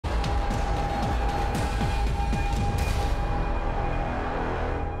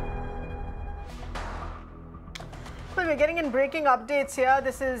we're getting in breaking updates here.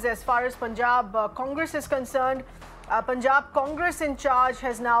 This is as far as Punjab Congress is concerned. Punjab Congress in charge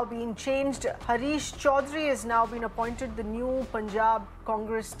has now been changed. Harish Chaudhary has now been appointed the new Punjab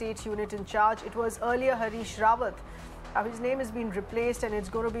Congress state unit in charge. It was earlier Harish Rawat. His name has been replaced and it's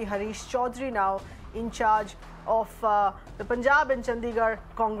going to be Harish Chaudhary now in charge of the Punjab and Chandigarh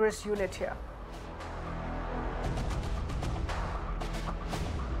Congress unit here.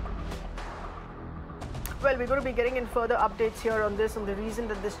 Well, we're going to be getting in further updates here on this, on the reason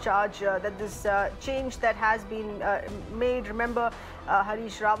that this change that has been made. Remember,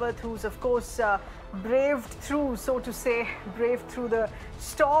 Harish Rawat, who's of course braved through, so to say, braved through the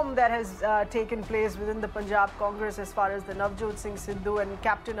storm that has taken place within the Punjab Congress as far as the Navjot Singh Sidhu and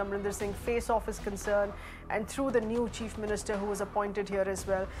Captain Amarinder Singh face-off is concerned, and through the new Chief Minister who was appointed here as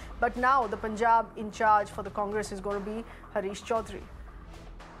well. But now the Punjab in charge for the Congress is going to be Harish Chaudhary.